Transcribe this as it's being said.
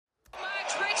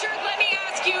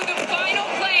you the final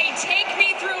play. Take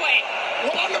me through it.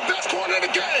 Well, I'm the best corner in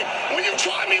the game. When you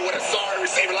try me with a sorry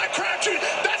receiver like Crabtree,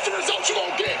 that's the result you're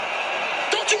going to get.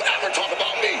 Don't you ever talk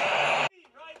about me.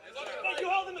 You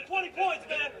held him to 20 points,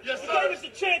 man. Yes, sir. You gave us a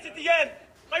chance at the end.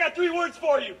 I got 3 words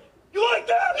for you. You like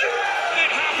that? Yeah!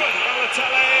 It happened.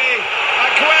 Balotelli.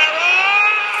 Aguero.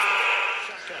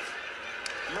 Shotgun.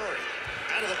 Murray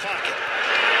out of the pocket.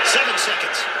 7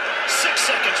 seconds. 6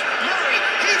 seconds. Murray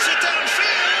heaves it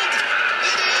downfield.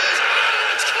 It is.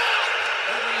 Oh, it's caught.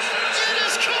 It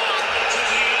is caught.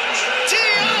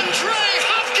 DeAndre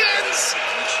Hopkins.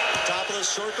 Top of the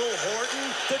circle.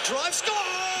 Horton. The drive score.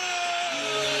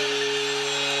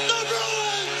 The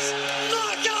Bruins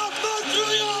knock out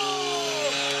Montreal.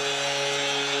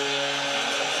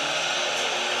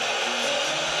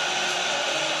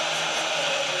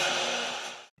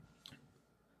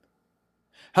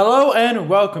 Hello and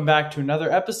welcome back to another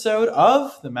episode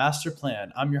of The Master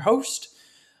Plan. I'm your host,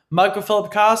 Michael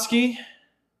Filipkowski,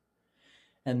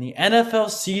 and the NFL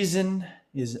season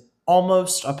is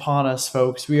almost upon us,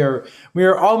 folks. We are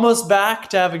almost back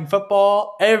to having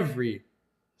football every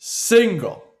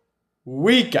single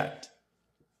weekend.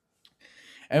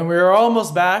 And we are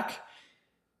almost back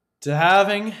to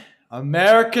having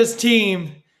America's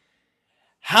team.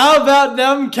 How about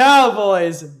them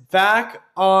Cowboys back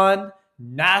on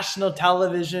national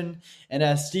television? And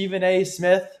as Stephen A.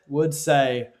 Smith would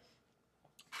say,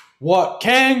 what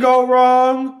can go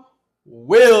wrong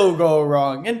will go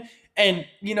wrong. And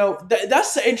you know,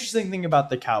 that's the interesting thing about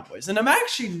the Cowboys. And I'm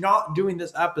actually not doing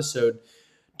this episode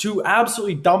to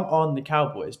absolutely dump on the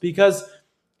Cowboys, because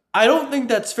I don't think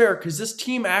that's fair, because this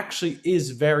team actually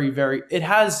is it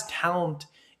has talent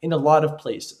in a lot of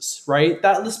places, right?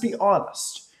 Let's be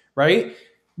honest, right?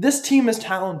 This team is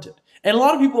talented. And a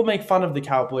lot of people make fun of the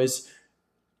Cowboys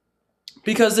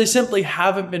because they simply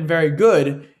haven't been very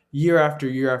good year after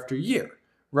year after year,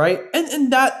 right?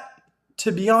 And that,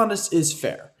 to be honest, is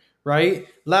fair, right?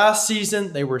 Last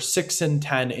season, they were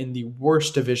 6-10 in the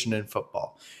worst division in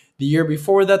football. The year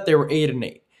before that, they were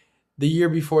 8-8. The year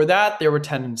before that, they were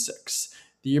 10-6.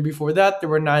 The year before that, they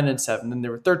were 9-7. Then they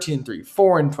were 13-3,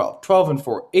 4-12,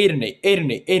 12-4, 8-8,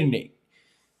 8-8, 8-8,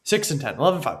 6-10,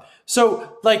 11-5.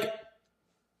 So, like,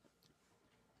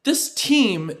 this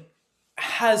team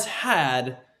has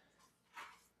had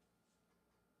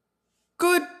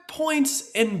good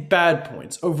points and bad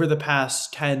points over the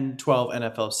past 10, 12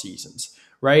 NFL seasons,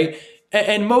 right?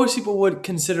 And most people would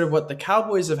consider what the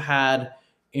Cowboys have had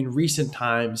in recent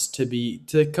times to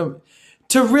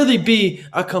really be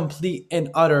a complete and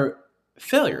utter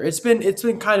failure. It's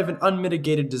been kind of an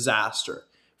unmitigated disaster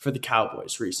for the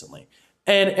Cowboys recently.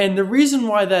 And the reason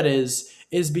why that is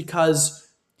because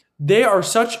they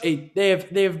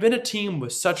have been a team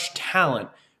with such talent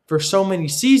for so many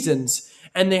seasons,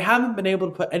 and they haven't been able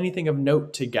to put anything of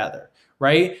note together,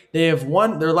 right? They have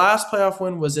won. Their last playoff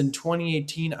win was in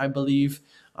 2018, I believe.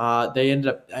 They ended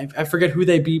up, I forget who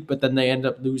they beat, but then they ended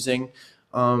up losing.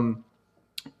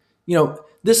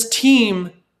 This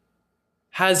team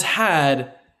has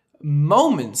had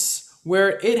moments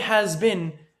where it has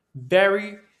been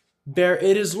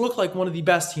it has looked like one of the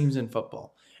best teams in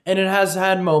football. And it has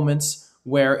had moments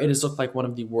where it has looked like one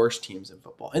of the worst teams in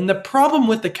football. And the problem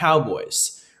with the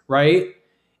Cowboys, right,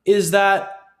 is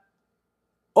that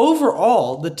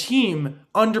overall, the team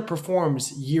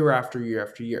underperforms year after year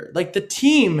after year. Like, the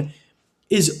team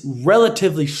is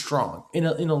relatively strong in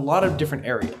a lot of different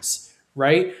areas,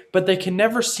 right? But they can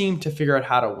never seem to figure out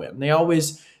how to win.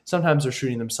 Sometimes they're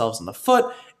shooting themselves in the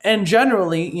foot, and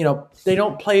generally, they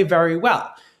don't play very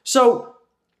well. So,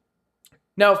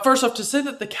 now, first off, to say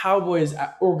that the Cowboys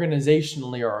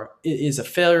organizationally is a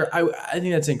failure, I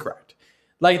think that's incorrect.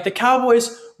 Like, the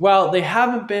Cowboys, while they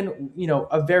haven't been,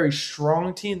 a very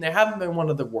strong team, they haven't been one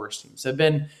of the worst teams. They've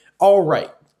been all right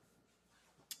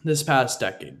this past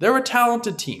decade. They're a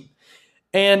talented team,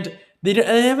 and they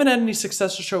haven't had any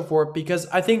success to show for it, because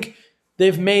I think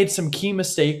they've made some key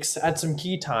mistakes at some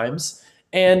key times,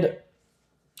 and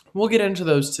we'll get into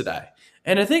those today.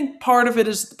 And I think part of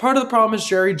the problem is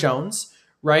Jerry Jones.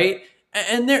 Right,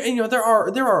 and there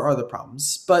are other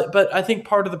problems, but I think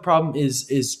part of the problem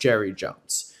is Jerry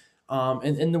Jones,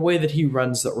 and the way that he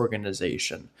runs the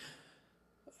organization.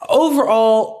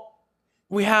 Overall,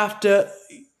 we have to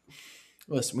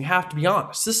be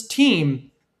honest. This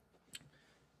team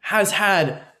has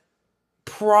had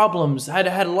problems, had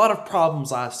a lot of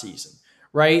problems last season,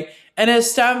 right? And it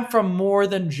stemmed from more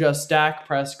than just Dak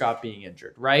Prescott being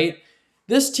injured, right?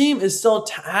 This team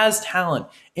has talent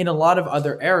in a lot of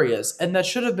other areas, and that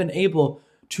should have been able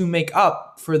to make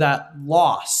up for that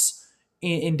loss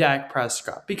in Dak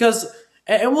Prescott. Because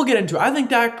And we'll get into it. I think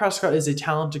Dak Prescott is a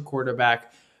talented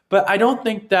quarterback, but I don't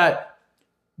think that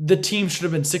the team should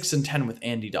have been 6-10 with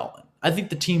Andy Dalton. I think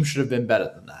the team should have been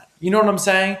better than that. You know what I'm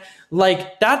saying?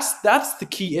 Like, that's the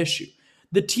key issue.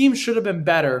 The team should have been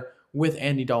better with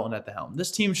Andy Dalton at the helm.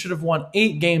 This team should have won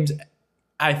 8 games,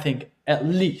 I think, at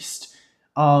least,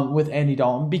 with Andy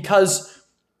Dalton, because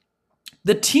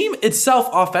the team itself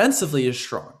offensively is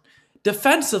strong.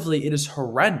 Defensively, it is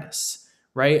horrendous,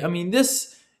 right? I mean,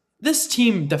 this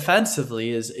team defensively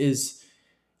is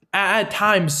at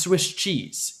times Swiss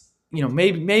cheese. You know,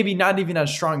 maybe not even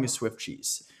as strong as Swiss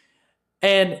cheese.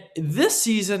 And this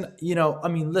season, I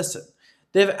mean, listen,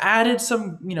 they've added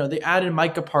they added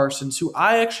Micah Parsons, who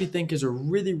I actually think is a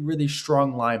really, really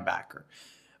strong linebacker.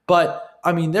 But,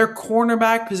 I mean, their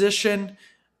cornerback position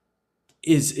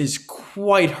is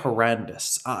quite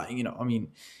horrendous. I mean,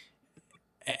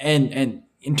 and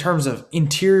in terms of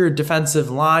interior defensive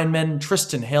linemen,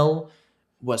 Tristan Hill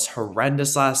was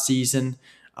horrendous last season.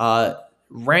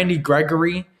 Randy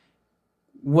Gregory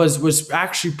was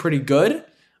actually pretty good.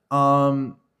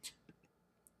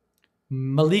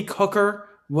 Malik Hooker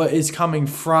is coming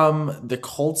from the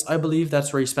Colts, I believe.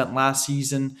 That's where he spent last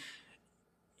season.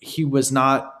 He was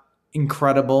not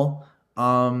incredible.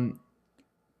 DeMonte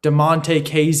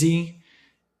Casey,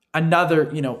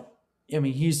 another, I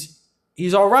mean,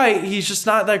 he's all right. He's just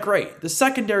not that great. The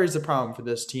secondary is a problem for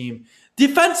this team.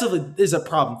 Defensively is a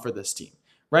problem for this team,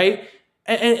 right?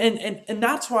 And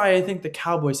that's why I think the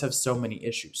Cowboys have so many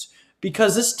issues,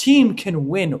 because this team can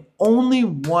win only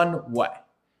one way,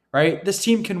 right? This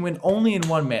team can win only in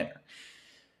one manner.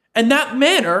 And that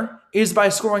manner is by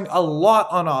scoring a lot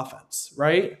on offense,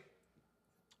 right?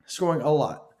 Scoring a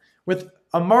lot. With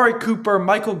Amari Cooper,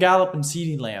 Michael Gallup, and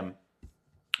CeeDee Lamb,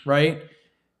 right?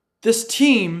 This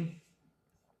team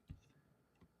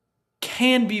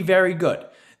can be very good.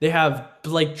 They have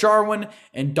Blake Jarwin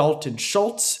and Dalton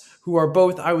Schultz, who are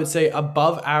both, I would say,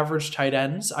 above average tight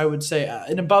ends. I would say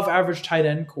an above average tight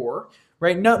end core,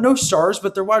 right? No stars,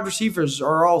 but their wide receivers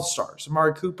are all stars.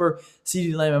 Amari Cooper,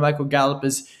 CeeDee Lamb, and Michael Gallup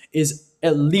is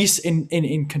at least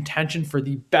in contention for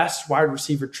the best wide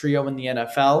receiver trio in the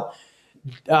NFL.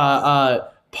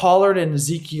 Pollard and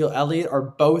Ezekiel Elliott are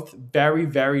both very,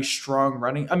 very strong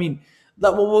running. I mean,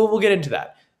 we'll get into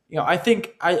that. I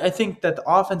think that the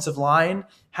offensive line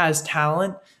has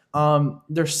talent.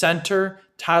 Their center,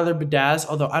 Tyler Badaz,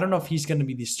 although I don't know if he's going to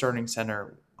be the starting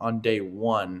center on day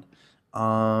one.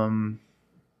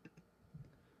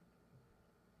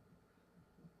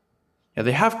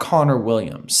 They have Connor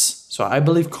Williams. So I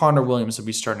believe Connor Williams will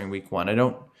be starting week 1. I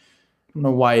don't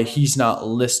know why he's not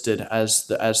listed as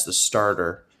the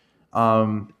starter.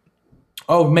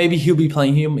 Maybe he'll be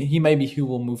playing. He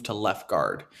will move to left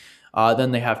guard.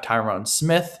 Then they have Tyron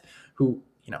Smith, who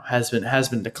has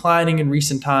been declining in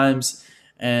recent times,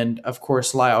 and of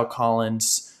course Lyle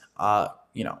Collins,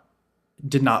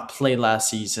 did not play last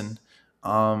season.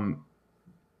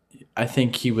 I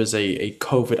think he was a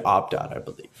COVID opt-out, I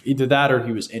believe. Either that or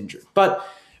he was injured. But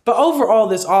overall,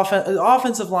 this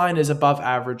offensive line is above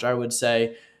average, I would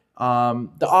say. The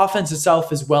offense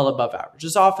itself is well above average.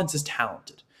 This offense is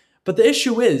talented. But the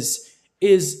issue is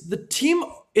the team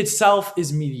itself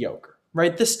is mediocre,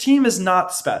 right? This team is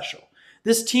not special.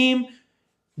 This team,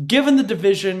 given the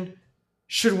division,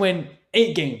 should win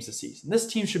 8 games this season. This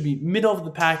team should be middle of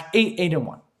the pack,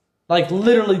 8-1. Like,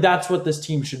 literally, that's what this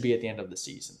team should be at the end of the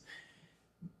season.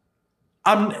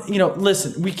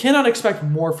 Listen, we cannot expect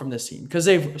more from this team because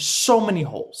they have so many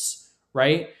holes,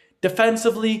 right?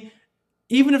 Defensively,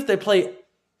 even if they play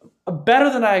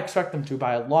better than I expect them to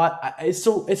by a lot, it's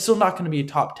still not going to be a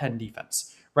top 10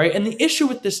 defense, right? And the issue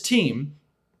with this team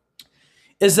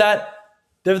is that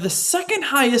they're the second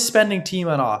highest spending team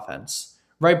on offense,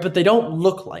 right? But they don't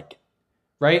look like it,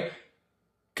 right?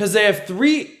 Because they have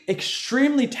 3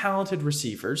 extremely talented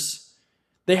receivers.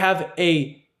 They have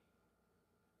 3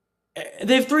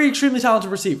 extremely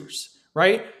talented receivers,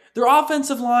 right? Their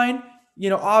offensive line,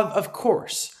 of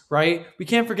course, right? We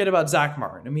can't forget about Zach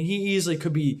Martin. I mean, he easily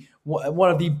could be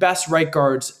one of the best right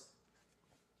guards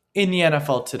in the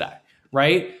NFL today,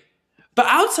 right? But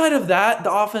outside of that,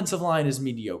 the offensive line is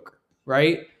mediocre,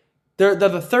 right? They're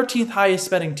the 13th highest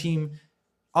spending team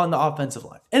on the offensive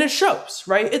line. And it shows,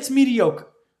 right? It's mediocre,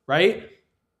 right?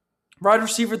 Wide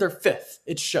receiver, they're 5th.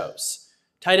 It shows.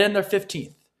 Tight end, they're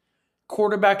 15th.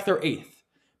 Quarterback, they're 8th.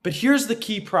 But here's the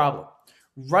key problem.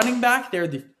 Running back, they're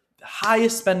the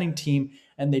highest spending team,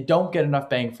 and they don't get enough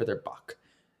bang for their buck.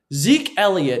 Zeke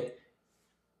Elliott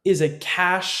is a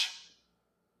cash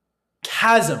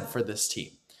chasm for this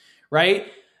team, right?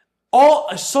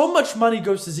 So much money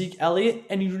goes to Zeke Elliott,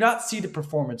 and you do not see the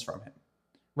performance from him,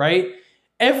 right?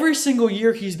 Every single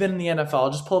year he's been in the NFL,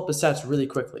 I'll just pull up the stats really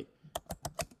quickly.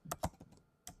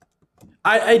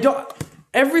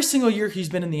 Every single year he's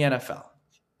been in the NFL,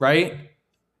 right?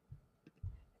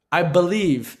 I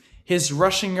believe his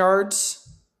rushing yards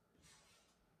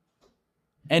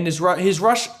and his rush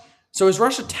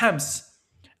attempts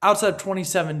outside of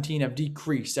 2017 have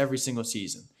decreased every single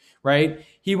season, right?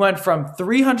 He went from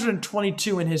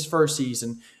 322 in his first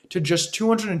season to just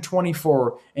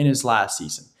 224 in his last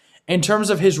season. In terms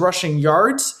of his rushing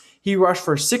yards, he rushed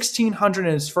for 1,600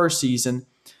 in his first season,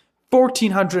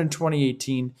 1,400 in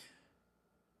 2018,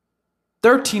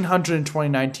 1,300 in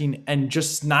 2019, and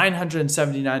just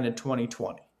 979 in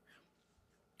 2020,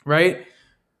 right?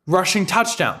 Rushing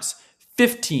touchdowns,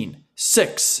 15,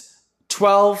 6,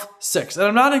 12, 6. And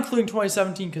I'm not including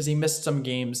 2017 because he missed some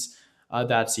games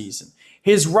that season.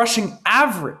 His rushing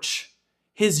average,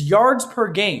 his yards per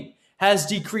game, has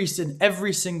decreased in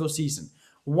every single season.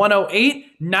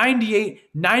 108, 98,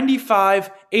 95,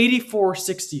 84,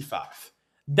 65.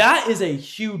 That is a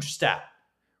huge stat,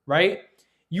 right?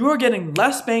 You are getting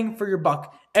less bang for your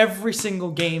buck every single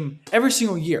game, every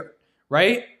single year,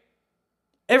 right?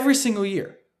 Every single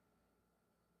year.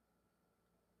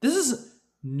 This is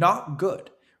not good,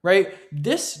 right?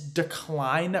 This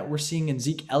decline that we're seeing in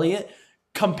Zeke Elliott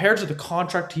compared to the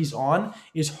contract he's on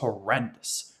is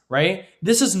horrendous, right?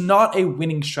 This is not a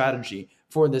winning strategy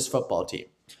for this football team.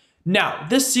 Now,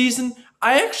 this season,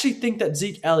 I actually think that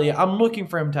Zeke Elliott, I'm looking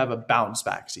for him to have a bounce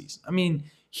back season. I mean,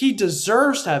 he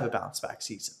deserves to have a bounce back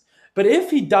season. But if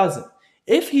he doesn't,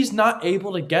 if he's not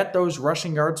able to get those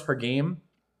rushing yards per game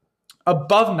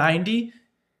above 90,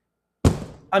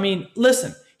 I mean,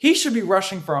 listen, he should be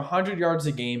rushing for 100 yards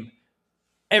a game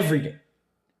every game,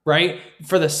 right?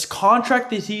 For this contract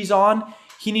that he's on,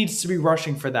 he needs to be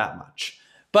rushing for that much.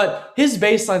 But his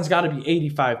baseline's got to be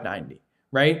 85, 90,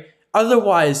 right?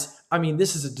 Otherwise, I mean,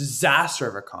 this is a disaster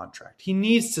of a contract. He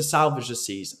needs to salvage the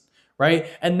season, right?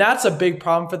 And that's a big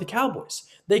problem for the Cowboys.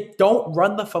 They don't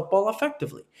run the football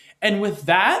effectively. And with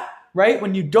that, right,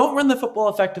 when you don't run the football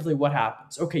effectively, what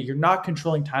happens? Okay, you're not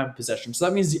controlling time of possession. So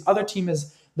that means the other team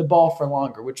has the ball for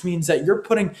longer, which means that you're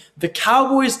putting the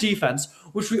Cowboys defense,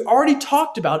 which we already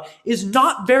talked about, is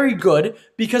not very good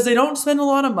because they don't spend a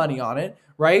lot of money on it,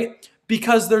 right?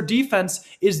 Because their defense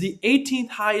is the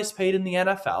 18th highest paid in the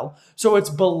NFL. So it's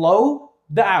below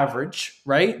the average,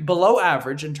 right? Below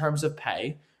average in terms of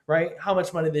pay, right? How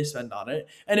much money they spend on it.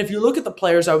 And if you look at the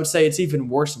players, I would say it's even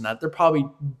worse than that. They're probably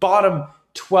bottom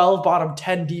 12, bottom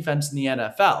 10 defense in the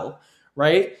NFL,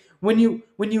 right? When you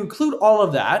include all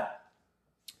of that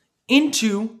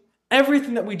into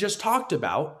everything that we just talked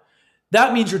about,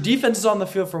 that means your defense is on the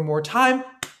field for more time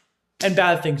and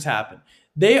bad things happen.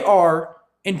 They are,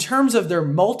 in terms of their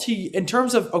 2020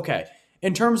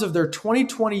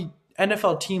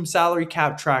 NFL team salary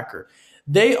cap tracker,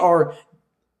 they have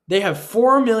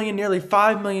 $4 million, nearly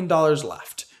 $5 million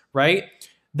left, right?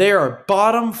 They are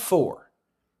bottom 4,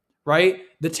 right?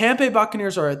 The Tampa Bay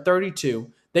Buccaneers are at 32.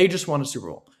 They just won a Super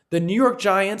Bowl. The New York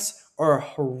Giants are a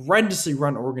horrendously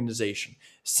run organization.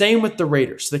 Same with the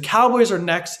Raiders. The Cowboys are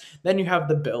next. Then you have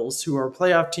the Bills, who are a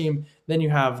playoff team. Then you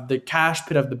have the cash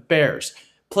pit of the Bears,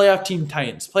 playoff team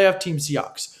Titans, playoff team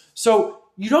Seahawks. So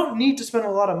you don't need to spend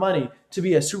a lot of money to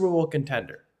be a Super Bowl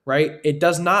contender, right? It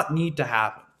does not need to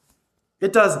happen.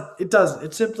 It doesn't. It doesn't. It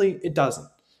doesn't.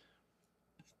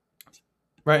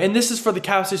 Right? And this is for the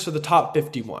Cowboys for the top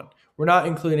 51. We're not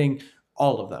including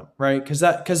all of them, right? Because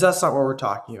that's not what we're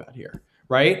talking about here,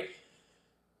 right?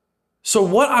 So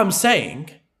what I'm saying,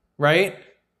 right?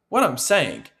 What I'm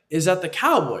saying is that the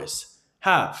Cowboys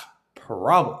have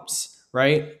problems,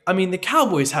 right? I mean, the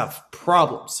Cowboys have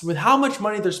problems with how much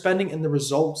money they're spending and the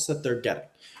results that they're getting.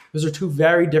 Those are two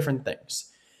very different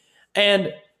things.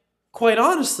 And quite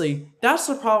honestly, that's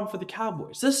the problem for the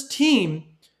Cowboys. This team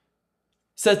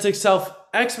sets itself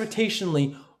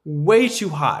expectationally way too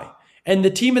high. And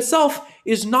the team itself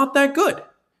is not that good,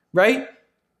 right?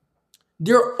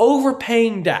 They're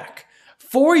overpaying Dak.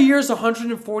 4 years,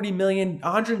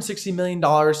 $160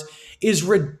 million is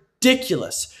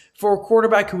ridiculous for a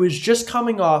quarterback who is just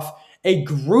coming off a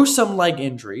gruesome leg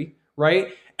injury, right?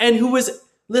 And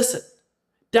listen,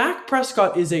 Dak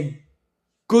Prescott is a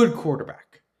good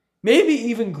quarterback, maybe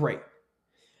even great.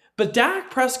 But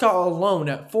Dak Prescott alone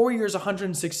at 4 years,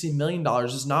 $160 million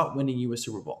is not winning you a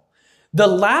Super Bowl. The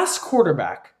last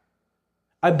quarterback,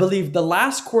 I believe the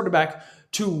last quarterback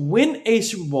to win a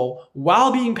Super Bowl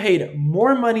while being paid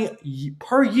more money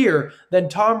per year than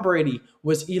Tom Brady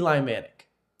was Eli Manning.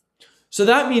 So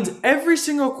that means every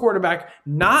single quarterback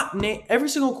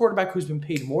who's been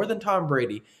paid more than Tom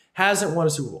Brady hasn't won a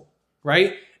Super Bowl,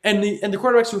 right? And the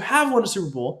quarterbacks who have won a Super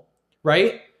Bowl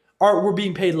right, were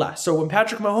being paid less. So when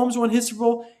Patrick Mahomes won his Super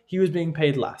Bowl, he was being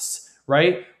paid less,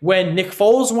 right? When Nick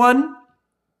Foles won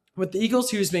with the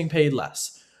Eagles, he was being paid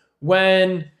less.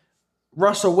 When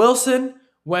Russell Wilson,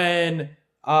 when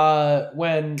Peyton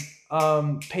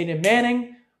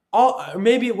Manning,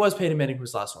 maybe it was Peyton Manning who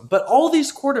was the last one, but all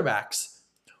these quarterbacks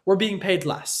were being paid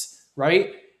less,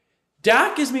 right?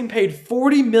 Dak is being paid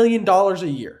 $40 million a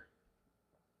year.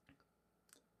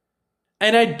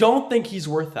 And I don't think he's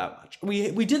worth that much.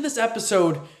 We did this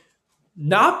episode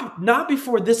not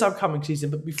before this upcoming season,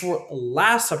 but before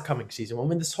last upcoming season,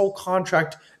 when this whole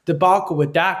contract debacle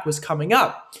with Dak was coming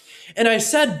up. And I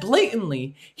said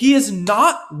blatantly, he is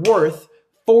not worth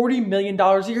 $40 million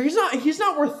a year. He's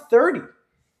not worth 30.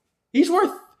 He's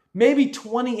worth maybe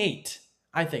 28,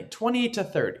 I think. 28 to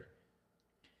 30.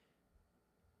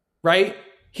 Right?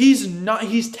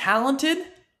 He's talented,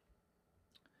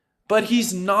 but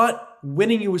he's not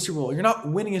winning you a Super Bowl. You're not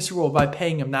winning a Super Bowl by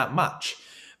paying him that much,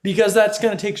 because that's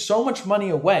going to take so much money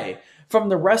away from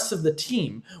the rest of the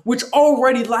team, which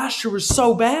already last year was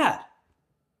so bad.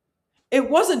 It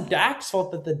wasn't Dak's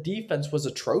fault that the defense was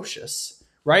atrocious,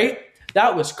 right?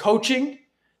 That was coaching.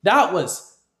 That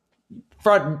was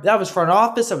front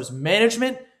office. That was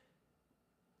management.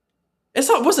 It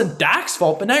wasn't Dak's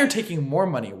fault, but now you're taking more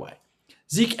money away.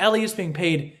 Zeke Elliott's being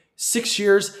paid 6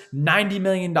 years, $90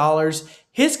 million.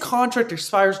 His contract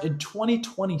expires in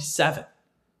 2027.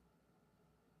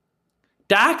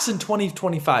 Dak's in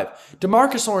 2025.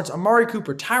 DeMarcus Lawrence, Amari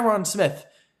Cooper, Tyron Smith,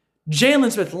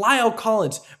 Jalen Smith, Lyle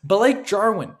Collins, Blake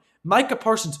Jarwin, Micah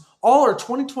Parsons, all are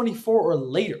 2024 or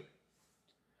later.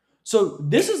 So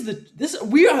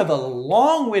we have a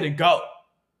long way to go.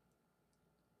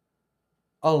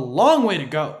 A long way to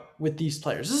go with these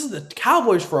players. This is the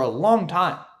Cowboys for a long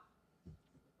time.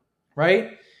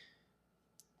 Right?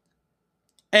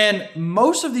 And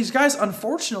most of these guys,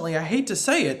 unfortunately, I hate to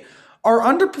say it, are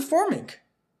underperforming.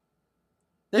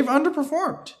 They've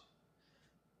underperformed.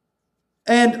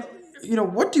 And,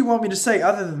 what do you want me to say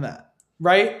other than that?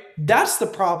 Right? That's the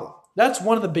problem. That's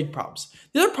one of the big problems.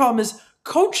 The other problem is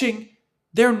coaching.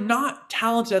 They're not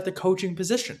talented at the coaching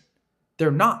position.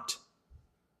 They're not.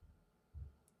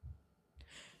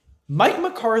 Mike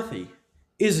McCarthy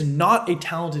is not a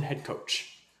talented head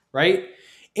coach, right?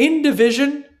 In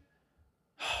division,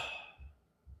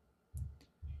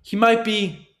 he's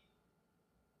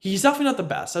definitely not the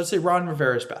best. I would say Ron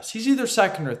Rivera's best. He's either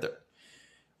second or third,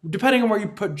 depending on where you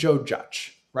put Joe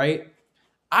Judge, right?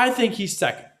 I think he's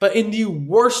second, but in the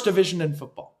worst division in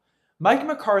football. Mike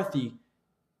McCarthy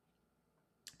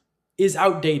is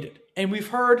outdated, and we've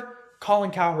heard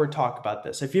Colin Cowherd talk about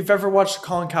this. If you've ever watched the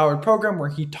Colin Cowherd program where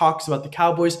he talks about the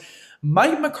Cowboys,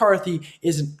 Mike McCarthy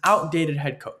is an outdated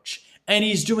head coach, and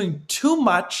he's doing too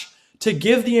much to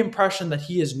give the impression that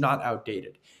he is not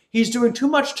outdated. He's doing too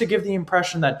much to give the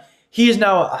impression that he is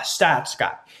now a stats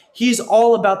guy. He's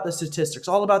all about the statistics,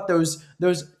 all about those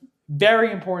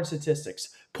very important statistics,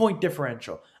 point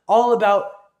differential, all about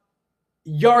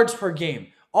yards per game,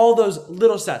 all those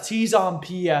little stats. He's on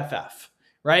PFF,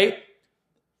 right?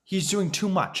 He's doing too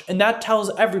much. And that tells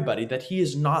everybody that he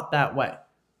is not that way.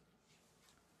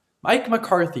 Mike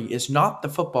McCarthy is not the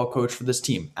football coach for this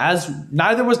team, as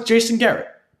neither was Jason Garrett.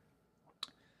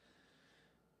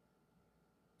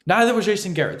 Neither was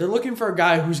Jason Garrett. They're looking for a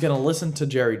guy who's going to listen to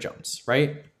Jerry Jones,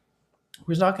 right?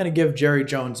 Who's not going to give Jerry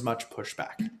Jones much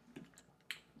pushback.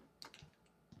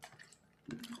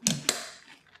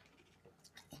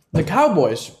 The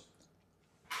Cowboys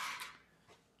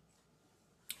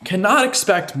cannot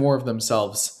expect more of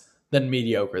themselves than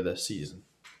mediocre this season.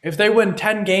 If they win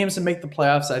 10 games and make the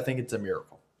playoffs, I think it's a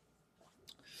miracle.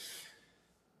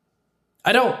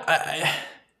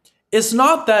 It's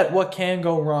not that what can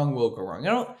go wrong will go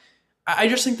wrong. I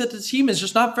just think that the team is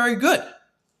just not very good.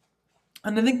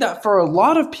 And I think that for a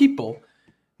lot of people,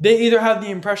 they either have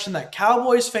the impression that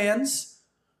Cowboys fans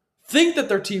think that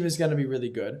their team is going to be really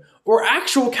good, or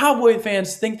actual Cowboy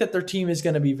fans think that their team is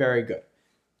going to be very good.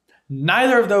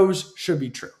 Neither of those should be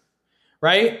true,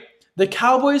 right? The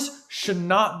Cowboys should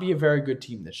not be a very good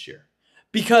team this year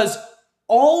because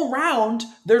all around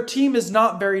their team is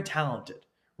not very talented,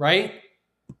 right?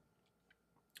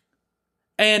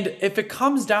 And if it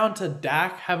comes down to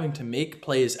Dak having to make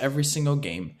plays every single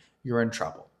game, you're in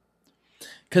trouble.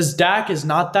 Because Dak is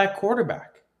not that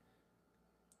quarterback,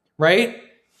 right?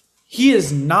 He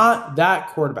is not that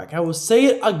quarterback. I will say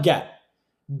it again.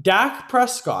 Dak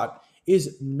Prescott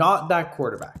is not that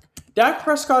quarterback. Dak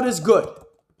Prescott is good.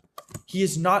 He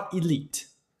is not elite,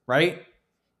 right?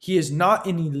 He is not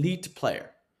an elite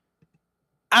player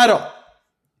at all,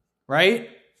 right?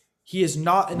 He is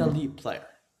not an elite player.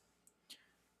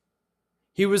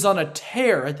 He was on a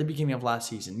tear at the beginning of last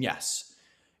season, yes.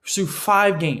 So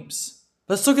 5 games.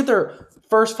 Let's look at their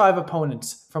first 5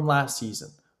 opponents from last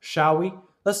season, shall we?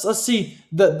 Let's see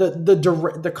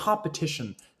the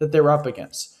competition that they were up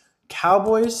against.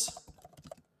 Cowboys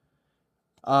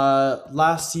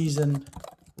last season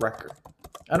record.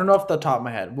 I don't know off the top of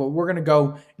my head. Well, we're going to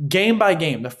go game by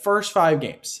game, the first 5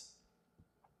 games.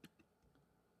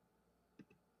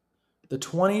 The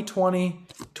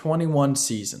 2020-21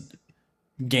 season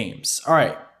games. All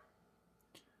right.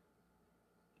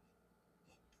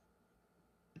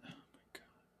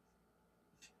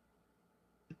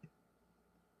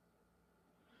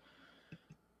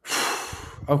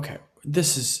 Okay,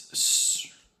 this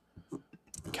is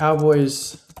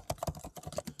Cowboys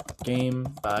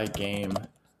game by game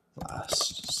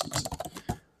last season.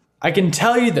 I can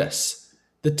tell you this.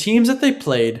 The teams that they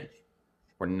played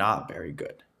were not very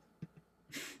good.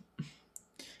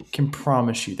 Can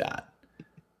promise you that.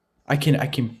 I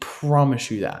can promise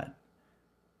you that.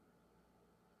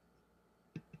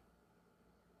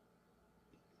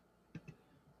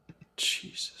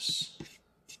 Jesus.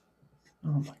 Oh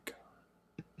my God.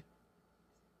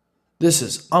 This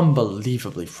is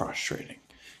unbelievably frustrating.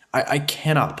 I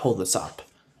cannot pull this up.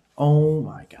 Oh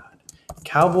my God.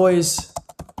 Cowboys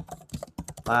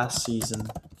last season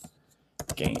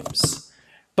games.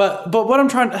 But what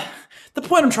the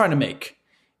point I'm trying to make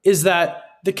is that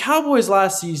the Cowboys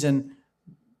last season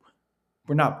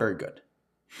were not very good.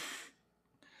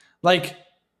 Like,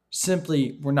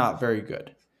 simply were not very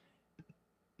good.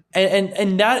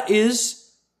 And that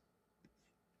is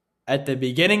at the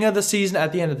beginning of the season,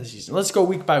 at the end of the season. Let's go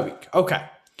week by week. Okay.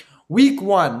 Week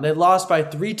 1, they lost by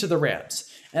 3 to the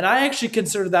Rams. And I actually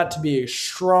consider that to be a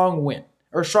strong win,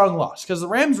 or a strong loss, because the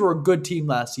Rams were a good team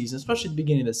last season, especially at the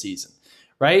beginning of the season,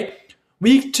 right?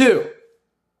 Week 2,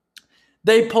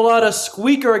 they pull out a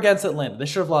squeaker against Atlanta. They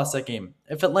should have lost that game.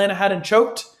 If Atlanta hadn't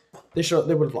choked, they would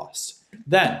have lost.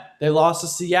 Then they lost to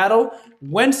Seattle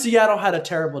when Seattle had a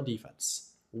terrible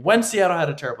defense.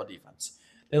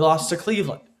 They lost to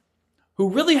Cleveland, who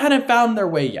really hadn't found their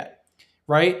way yet,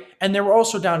 right? And they were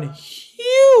also down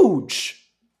huge.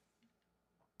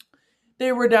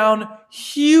 They were down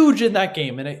huge in that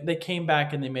game, and they came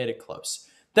back and they made it close.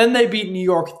 Then they beat New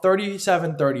York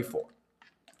 37-34.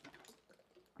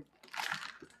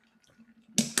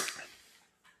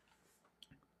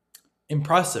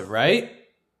 Impressive, right?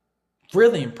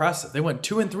 Really impressive. They went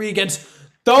 2-3 against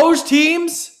those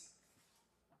teams.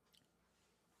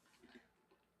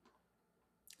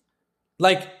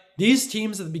 Like, these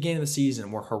teams at the beginning of the season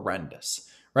were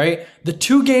horrendous, right? The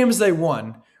 2 games they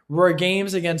won were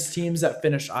games against teams that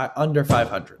finished under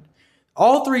 500.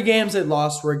 All 3 games they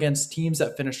lost were against teams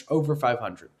that finished over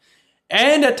 500.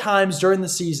 And at times during the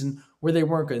season where they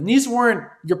weren't good. And these weren't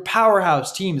your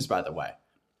powerhouse teams, by the way.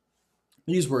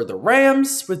 These were the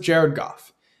Rams with Jared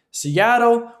Goff,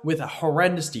 Seattle with a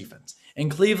horrendous defense,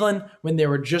 and Cleveland when they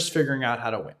were just figuring out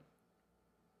how to win.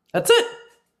 That's it.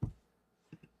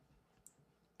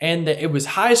 And it was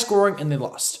high scoring, and they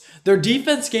lost. Their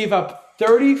defense gave up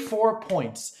 34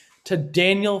 points to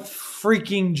Daniel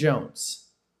freaking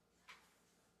Jones.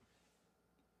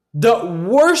 The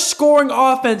worst scoring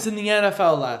offense in the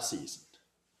NFL last season.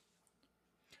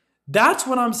 That's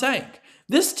what I'm saying.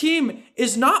 This team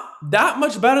is not that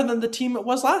much better than the team it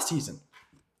was last season.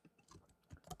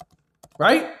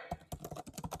 Right?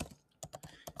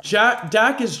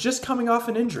 Dak is just coming off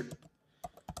an injury.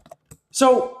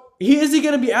 So, is he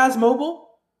going to be as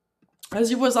mobile as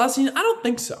he was last season? I don't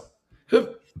think so.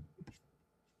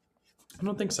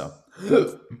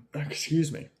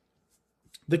 Excuse me.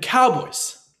 The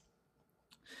Cowboys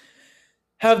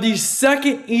have the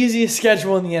second easiest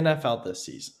schedule in the NFL this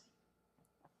season.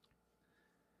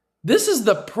 This is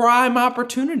the prime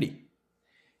opportunity.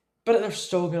 But they're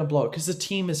still going to blow it because the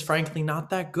team is frankly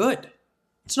not that good.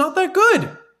 It's not that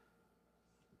good.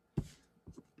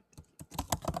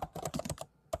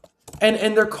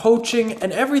 And their coaching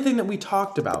and everything that we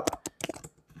talked about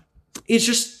is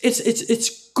just,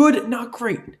 it's good, not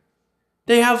great.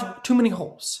 They have too many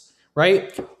holes,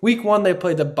 right? Week 1, they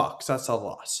played the Bucs. That's a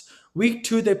loss. Week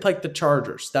 2, they played the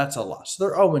Chargers. That's a loss.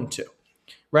 They're 0-2,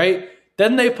 right?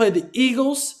 Then they play the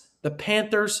Eagles, the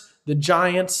Panthers, the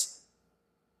Giants,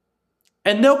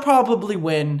 and they'll probably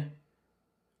win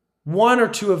 1 or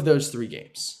 2 of those 3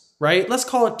 games, right? Let's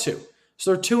call it 2.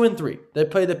 So they're 2-3. They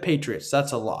play the Patriots.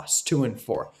 That's a loss.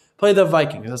 2-4. Play the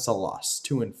Vikings. That's a loss.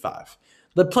 2-5.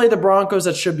 They play the Broncos.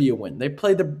 That should be a win. They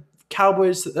play the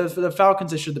Cowboys. The Falcons.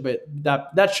 That should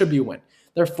be a win.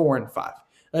 They're 4-5.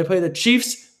 They play the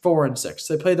Chiefs. 4-6.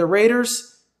 They play the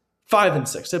Raiders.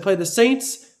 5-6. They play the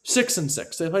Saints.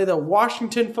 6-6. They play the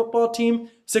Washington football team,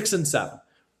 6-7.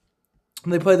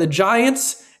 And they play the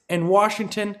Giants and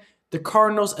Washington, the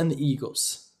Cardinals, and the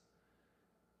Eagles.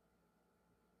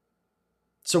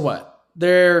 So what?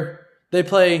 They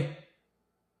play.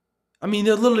 I mean,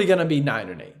 they're literally gonna be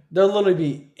 9-8. They'll literally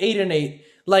be 8-8.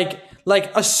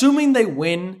 Like assuming they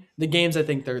win the games, I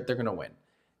think they're gonna win.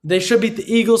 They should beat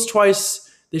the Eagles twice.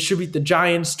 They should beat the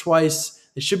Giants twice.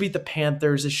 They should beat the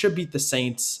Panthers. They should beat the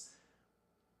Saints.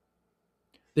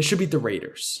 They should beat the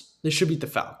Raiders. They should beat the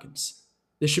Falcons.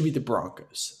 They should beat the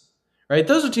Broncos. Right?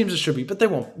 Those are teams that should beat, but they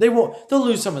won't. They'll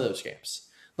lose some of those games.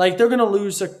 Like they're gonna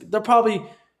lose. They'll probably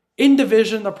in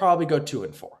division. They'll probably go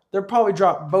 2-4. They'll probably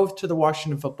drop both to the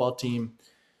Washington football team.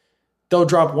 They'll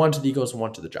drop one to the Eagles and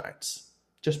one to the Giants.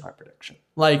 Just my prediction.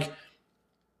 Like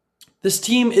this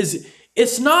team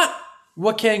it's not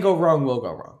what can go wrong will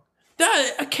go wrong.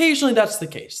 Occasionally that's the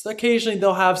case. Occasionally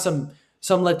they'll have some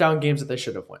letdown games that they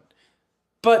should have won.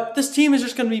 But this team is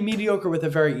just going to be mediocre with a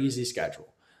very easy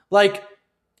schedule. Like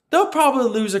they'll probably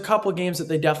lose a couple games that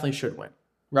they definitely should win,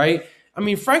 right? I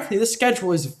mean, frankly, this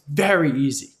schedule is very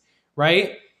easy,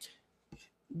 right?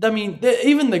 I mean,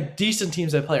 even the decent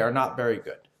teams they play are not very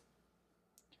good,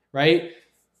 right?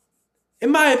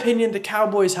 In my opinion, the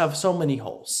Cowboys have so many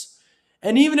holes.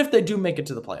 And even if they do make it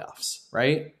to the playoffs,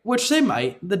 right, which they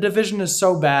might, the division is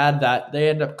so bad that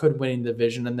they could winning the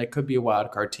division and they could be a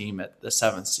wild card team at the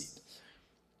 7th seed.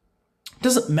 It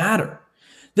doesn't matter.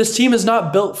 This team is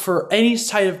not built for any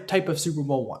type of Super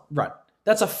Bowl run.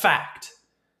 That's a fact.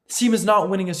 This team is not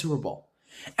winning a Super Bowl.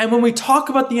 And when we talk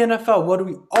about the NFL, what do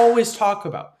we always talk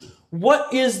about?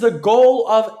 What is the goal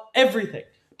of everything?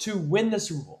 To win the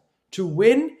Super Bowl. To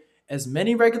win as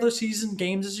many regular season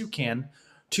games as you can,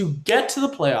 to get to the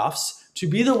playoffs, to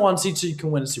be the 1 seed so you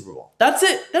can win a Super Bowl. That's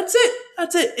it.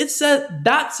 It's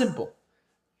that simple.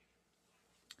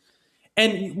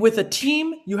 And with a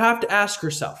team, you have to ask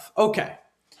yourself, okay,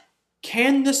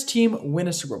 can this team win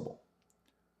a Super Bowl?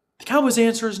 The Cowboys'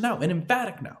 answer is no, an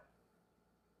emphatic no.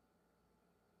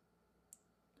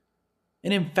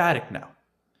 An emphatic no.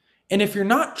 And if you're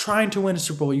not trying to win a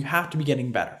Super Bowl, you have to be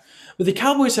getting better. But the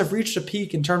Cowboys have reached a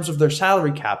peak in terms of their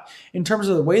salary cap, in terms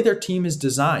of the way their team is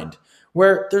designed,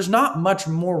 where there's not much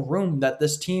more room that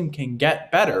this team can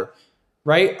get better,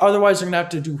 right? Otherwise, they're going to have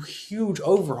to do a huge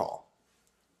overhaul.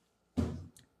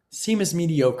 This team is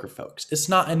mediocre, folks. It's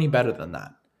not any better than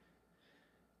that.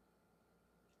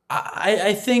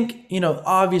 I think,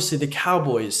 obviously the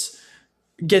Cowboys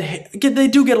they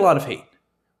do get a lot of hate,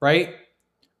 right?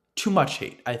 Too much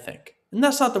hate, I think. And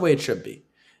that's not the way it should be.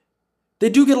 They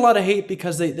do get a lot of hate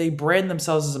because they brand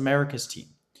themselves as America's team.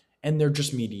 And they're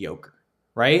just mediocre,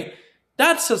 right?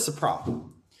 That's just a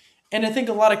problem. And I think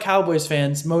a lot of Cowboys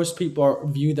fans, most people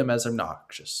view them as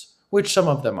obnoxious, which some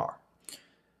of them are.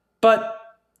 But,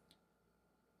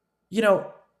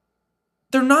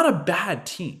 they're not a bad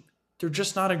team. They're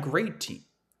just not a great team.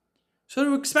 So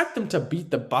to expect them to beat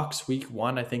the Bucs week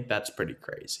 1, I think that's pretty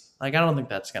crazy. I don't think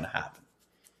that's going to happen.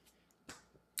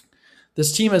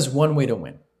 This team has one way to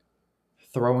win.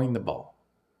 Throwing the ball.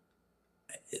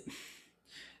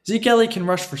 Zeke Elliott can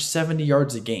rush for 70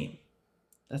 yards a game.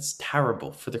 That's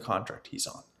terrible for the contract he's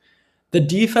on. The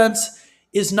defense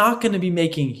is not going to be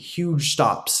making huge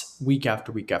stops week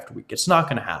after week after week. It's not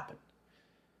going to happen.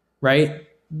 Right?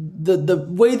 The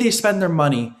way they spend their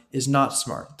money is not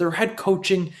smart. Their head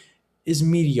coaching is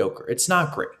mediocre. It's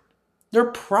not great. There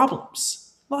are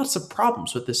problems. Lots of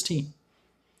problems with this team.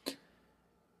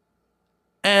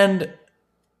 And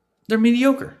they're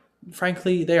mediocre.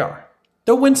 Frankly, they are.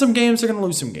 They'll win some games. They're going to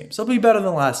lose some games. They'll be better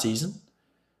than last season.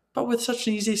 But with such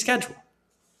an easy schedule.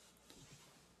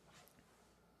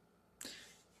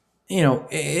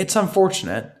 It's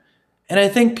unfortunate. And I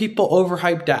think people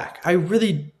overhype Dak. I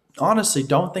really, honestly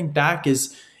don't think Dak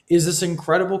is this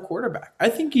incredible quarterback. I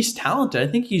think he's talented. I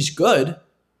think he's good.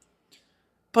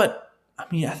 But,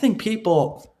 I think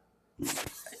people,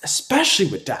 especially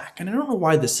with Dak, and I don't know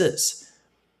why this is,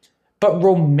 but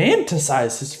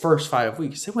romanticize his first 5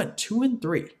 weeks. They went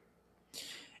 2-3.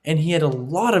 And he had a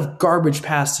lot of garbage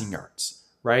passing yards,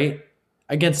 right?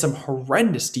 Against some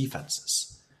horrendous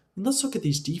defenses. Let's look at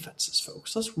these defenses,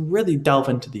 folks. Let's really delve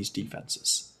into these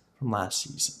defenses from last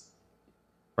season,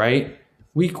 right?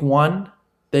 Week 1,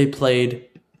 they played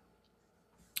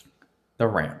the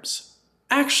Rams.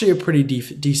 Actually, a pretty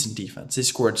decent defense. They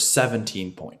scored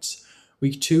 17 points.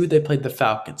 Week 2, they played the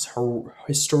Falcons.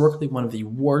 Historically, one of the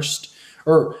worst,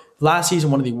 or last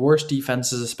season, one of the worst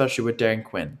defenses, especially with Dan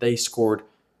Quinn. They scored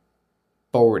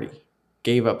 40,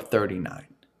 gave up 39.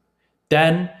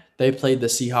 Then they played the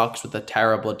Seahawks with a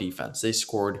terrible defense. They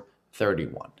scored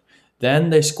 31. Then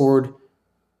they scored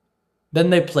Then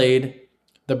they played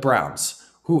the Browns,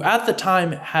 who at the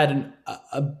time had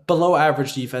a below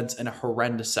average defense and a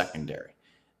horrendous secondary.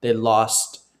 They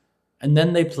lost. And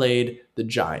then they played the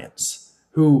Giants,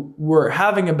 who were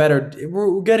getting a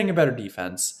better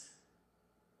defense,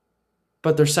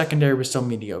 but their secondary was still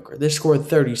mediocre. They scored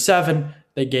 37.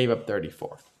 They gave up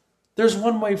 34. There's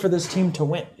one way for this team to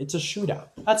win. It's a shootout.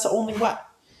 That's the only way.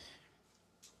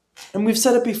 And we've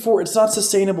said it before, it's not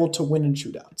sustainable to win in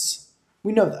shootouts.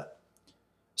 We know that.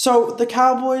 So the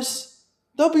Cowboys,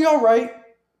 they'll be all right,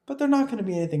 but they're not going to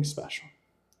be anything special.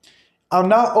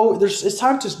 It's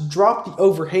time to drop the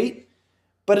over-hate,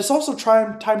 but it's also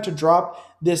time to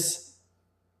drop this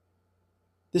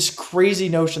crazy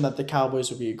notion that the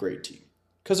Cowboys would be a great team.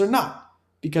 Because they're not.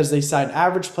 Because they sign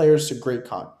average players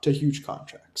to huge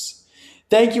contracts.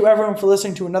 Thank you, everyone, for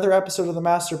listening to another episode of The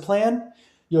Master Plan.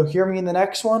 You'll hear me in the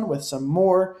next one with some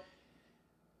more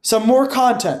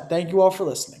content. Thank you all for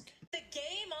listening. The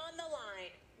game on the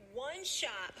line. One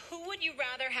shot. Who would you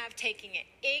rather have taking it?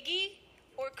 Iggy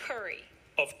or Curry?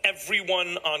 Of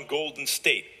everyone on Golden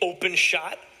State, open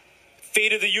shot,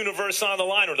 fate of the universe on the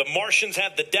line, or the Martians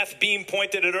have the death beam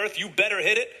pointed at Earth, you better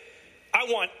hit it. I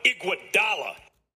want Iguodala.